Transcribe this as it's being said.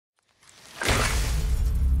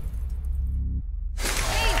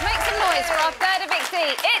is for our third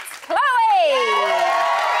evictee. It's Chloe!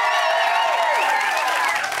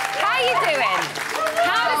 How are you doing?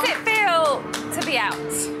 How does it feel to be out?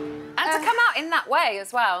 And to come out in that way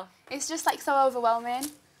as well? It's just, like, so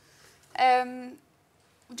overwhelming.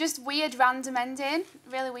 Just weird, random ending.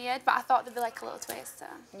 Really weird, but I thought there'd be, like, a little twist, so...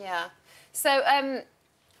 Yeah. So,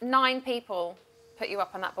 9 people put you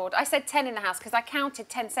up on that board. I said 10 in the house because I counted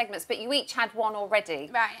 10 segments, but you each had 1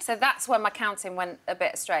 already. Right. So that's where my counting went a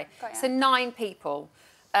bit astray. So 9 people,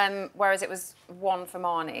 whereas it was 1 for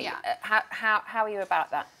Marnie. Yeah. How are you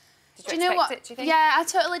about that? Did you Do you know what? It, do you think? Yeah, I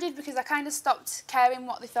totally did, because I kind of stopped caring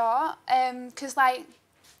what they thought. Because, like,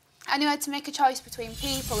 I knew I had to make a choice between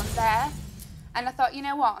people and Bear. And I thought, you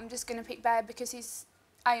know what, I'm just going to pick Bear because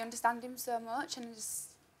I understand him so much, and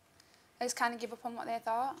I just kind of give up on what they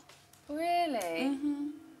thought. Really? Mm-hmm.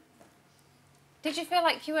 Did you feel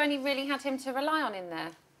like you only really had him to rely on in there?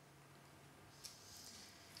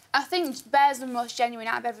 I think Bear's the most genuine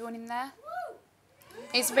out of everyone in there.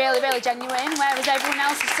 He's really, really genuine, whereas everyone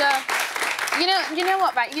else is so... You know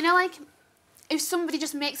what, right? You know, like, if somebody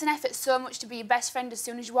just makes an effort so much to be your best friend as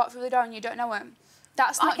soon as you walk through the door and you don't know him,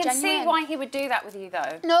 that's not genuine. I can see why he would do that with you,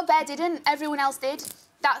 though. No, Bear didn't. Everyone else did.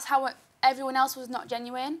 That's how everyone else was not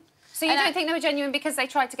genuine. So you don't think they were genuine because they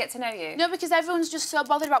tried to get to know you? No, because everyone's just so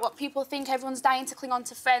bothered about what people think. Everyone's dying to cling on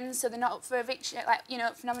to friends, so they're not up for eviction, like, you know,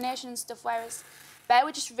 up for nomination and stuff, whereas Bear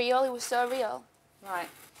was just real. He was so real. Right.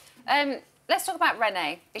 Let's talk about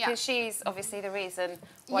Renee, because she's obviously the reason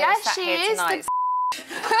why you're sat here tonight.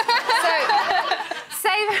 So,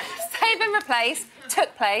 save and replace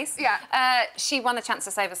took place. Yeah. She won the chance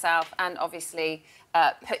to save herself and obviously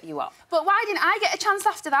put you up. But why didn't I get a chance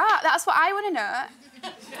after that? That's what I want to know. I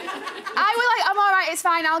was like, I'm all right, it's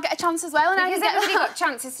fine, I'll get a chance as well. And because everybody got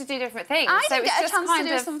chances to do different things. I so didn't get a chance to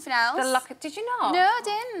do something else. The luck. Did you not? No, I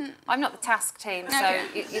didn't. I'm not the task team, so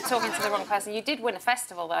you're talking to the wrong person. You did win a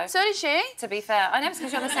festival, though. So did she. To be fair. I know, it's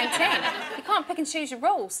because you're on the same team. You can't pick and choose your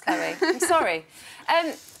roles, Chloe. I'm sorry.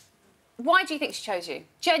 Why do you think she chose you?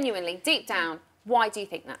 Genuinely, deep down, why do you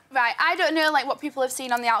think that? Right, I don't know, like, what people have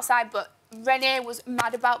seen on the outside, but Renee was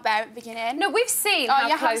mad about Bear at the beginning. No, we've seen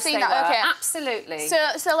how close they were. Okay. Absolutely.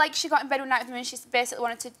 So, like, she got in bed one night with them and she basically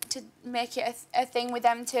wanted to make it a thing with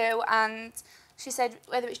them too, and she said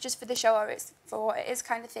whether it's just for the show or it's for what it is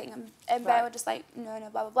kind of thing, and Bear were just like, no,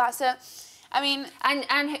 blah, blah, blah. So, I mean... And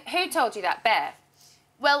who told you that? Bear?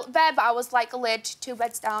 Well, Bear, but I was, like, laid 2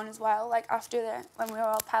 beds down as well, like, after when we were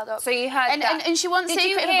all piled up. So you heard that? And she wasn't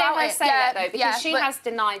secretive about it. Did you hear her say that, though? Because she has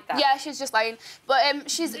denied that. Yeah, she's just lying.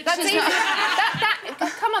 But she's easy.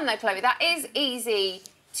 Come on, though, Chloe. That is easy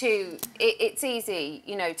to... It's easy,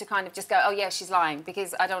 you know, to kind of just go, oh, yeah, she's lying,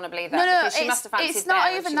 because I don't want to believe that. No, because she must have fancied it's not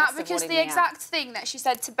Bear, even that, because the exact thing that she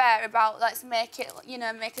said to Bear about, let's make it, you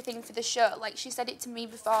know, make a thing for the show, like, she said it to me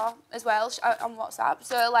before as well on WhatsApp.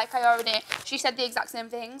 So, like, she said the exact same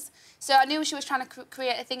things. So I knew she was trying to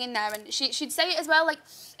create a thing in there, and she'd say it as well. Like,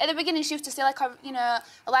 at the beginning, she used to say, like, you know,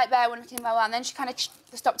 I like Bear when we came blah, blah, and then she kind of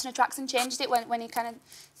stopped in her tracks and changed it when he kind of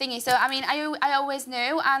thingy. So, I mean, I always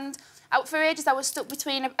knew, and for ages I was stuck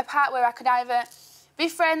between a part where I could either be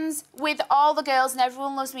friends with all the girls and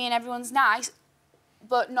everyone loves me and everyone's nice,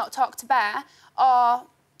 but not talk to Bear, or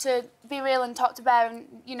to be real and talk to Bear and,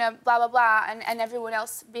 you know, blah, blah, blah, and everyone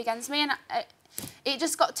else be against me. And it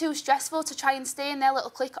just got too stressful to try and stay in their little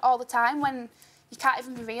clique all the time when you can't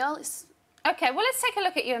even be real. OK, well, let's take a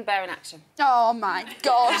look at you and Bear in action. Oh, my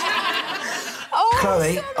God.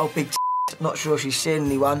 Chloe, big not sure she's seen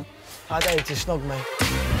anyone. I dare you to snog me.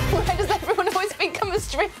 Why does everyone always think I'm a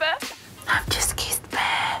stripper? I've just kissed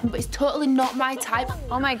Bear. But it's totally not my type.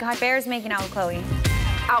 Oh my God, Bear's making out with Chloe.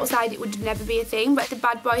 Outside it would never be a thing, but the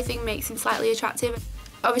bad boy thing makes him slightly attractive.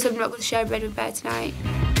 Obviously I'm not going to share a bed with Bear tonight.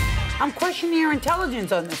 I'm questioning your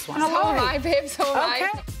intelligence on this one. So am I, babe, so am I.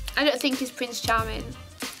 Okay. I don't think he's Prince Charming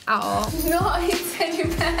at all. No, he's Teddy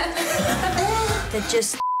Bear. They're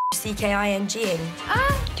just CKING-ing.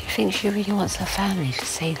 Do you think she really wants her family to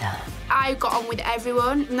say that? I got on with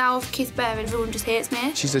everyone. Now I've kissed Bear, everyone just hates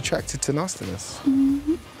me. She's attracted to nastiness.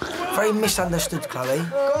 Very misunderstood, Chloe.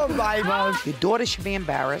 Go on, baby. Your daughter should be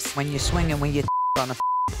embarrassed when you're swinging with your on a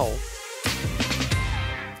pole.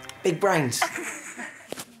 Big brains.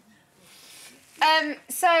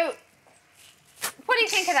 So, what do you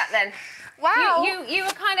think of that, then? Wow. You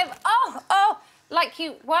were kind of, like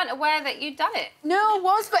you weren't aware that you'd done it. No, I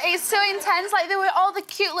was, but it's so intense. Like, there were all the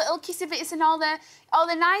cute little kissy bits and all the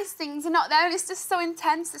nice things are not there, and it's just so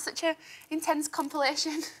intense. It's such an intense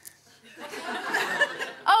compilation.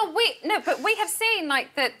 But we have seen,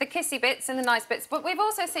 like, the kissy bits and the nice bits, but we've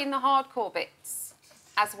also seen the hardcore bits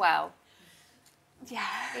as well. Yeah.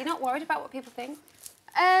 Are you not worried about what people think?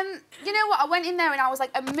 You know what? I went in there and I was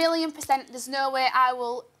like 1,000,000%. There's no way I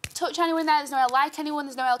will touch anyone there. There's no way I'll like anyone.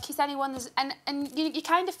 There's no way I'll kiss anyone. And you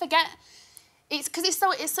kind of forget. It's because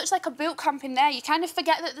it's such like a boot camp in there. You kind of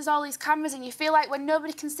forget that there's all these cameras, and you feel like when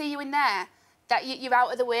nobody can see you in there, that you're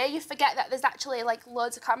out of the way. You forget that there's actually like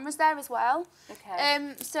loads of cameras there as well.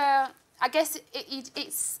 Okay. So I guess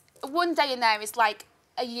it's one day in there is like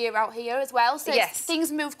a year out here as well. So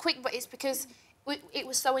things move quick, but it's because it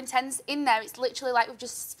was so intense in there. It's literally like we've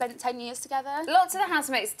just spent 10 years together. Lots of the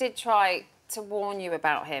housemates did try to warn you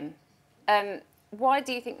about him. Why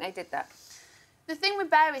do you think they did that? The thing with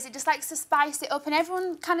Bear is it just likes to spice it up, and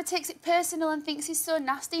everyone kind of takes it personal and thinks he's so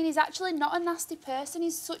nasty, and he's actually not a nasty person.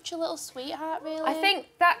 He's such a little sweetheart, really. I think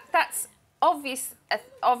that's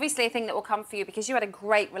obviously a thing that will come for you because you had a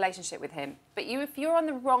great relationship with him. But if you're on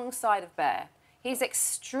the wrong side of Bear, he's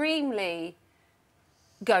extremely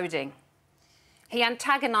goading. He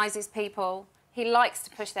antagonises people. He likes to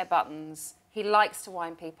push their buttons. He likes to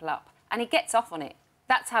wind people up, and he gets off on it.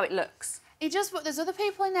 That's how it looks. But there's other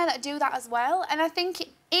people in there that do that as well, and I think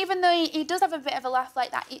even though he does have a bit of a laugh like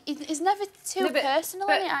that, he's never too personal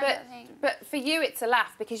in it, I don't think. But for you, it's a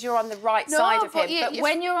laugh because you're on the right side of him. But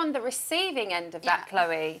when you're on the receiving end of that,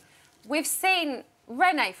 Chloe, we've seen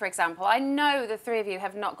Renee, for example. I know the three of you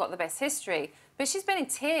have not got the best history, but she's been in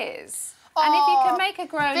tears. Oh, and if you can make a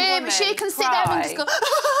grown woman she can cry, sit there and just go,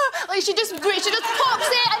 like she just pops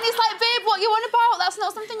it, and it's like, babe, what you want about? That's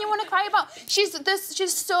not something you want to cry about. She's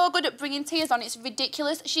so good at bringing tears on. It's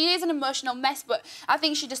ridiculous. She is an emotional mess, but I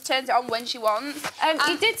think she just turns it on when she wants.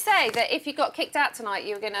 You did say that if you got kicked out tonight,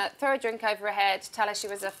 you were going to throw a drink over her head, tell her she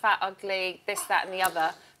was a fat, ugly, this, that, and the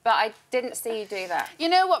other. But I didn't see you do that. You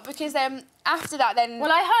know what? Because after that, then. Well,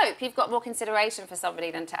 I hope you've got more consideration for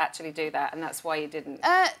somebody than to actually do that, and that's why you didn't.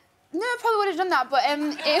 No, I probably would have done that, but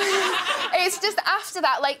it's just after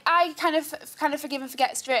that, like I kind of forgive and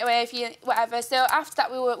forget straight away if you whatever. So after that,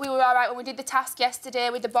 we were all right when we did the task yesterday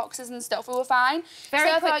with the boxes and stuff. We were fine.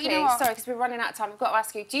 Very quickly, sorry, because we're running out of time. I've got to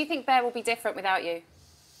ask you: do you think Bear will be different without you?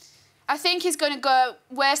 I think he's going to go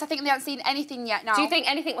worse. I think they haven't seen anything yet now. Do you think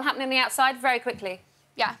anything will happen on the outside? Very quickly.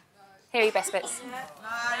 Yeah. Here are your best bits.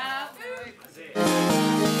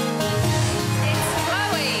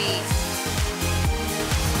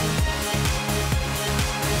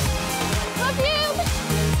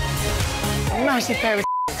 Massive pair of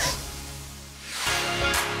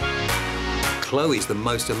Chloe's the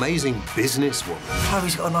most amazing businesswoman.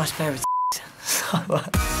 Chloe's got a nice pair of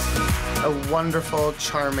A wonderful,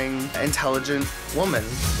 charming, intelligent woman.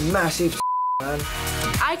 Massive man.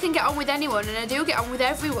 I can get on with anyone, and I do get on with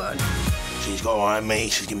everyone. She's got eye on me,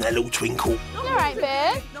 she's giving me that little twinkle. All right,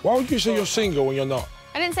 babe. Why would you say you're single when you're not?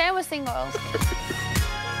 I didn't say I was single.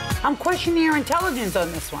 I'm questioning your intelligence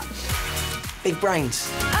on this one. Big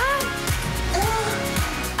brains.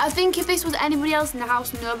 I think if this was anybody else in the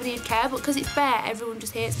house, nobody would care, but because it's Bear, everyone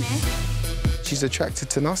just hates me. She's attracted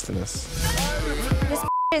to nastiness.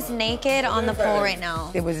 This is naked on the pole right now.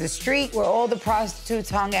 There was a street where all the prostitutes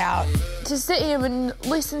hung out. To sit here and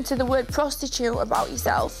listen to the word prostitute about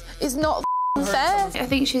yourself is not fair. I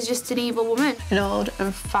think she's just an evil woman. And old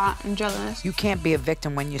and fat and jealous. You can't be a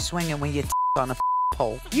victim when you're swinging when you're on a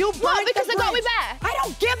pole. You what, because I got me Bear? I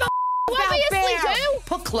don't give a obviously do.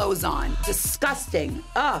 Put clothes on. Disgusting.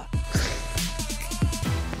 Ugh.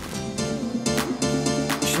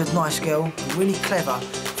 She's a nice girl, really clever,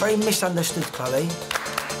 very misunderstood, Chloe.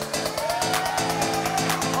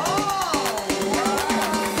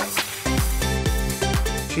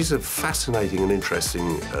 She's a fascinating and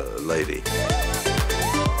interesting lady.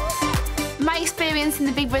 My experience in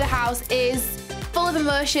the Big Brother house is full of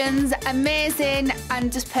emotions, amazing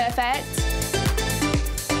and just perfect.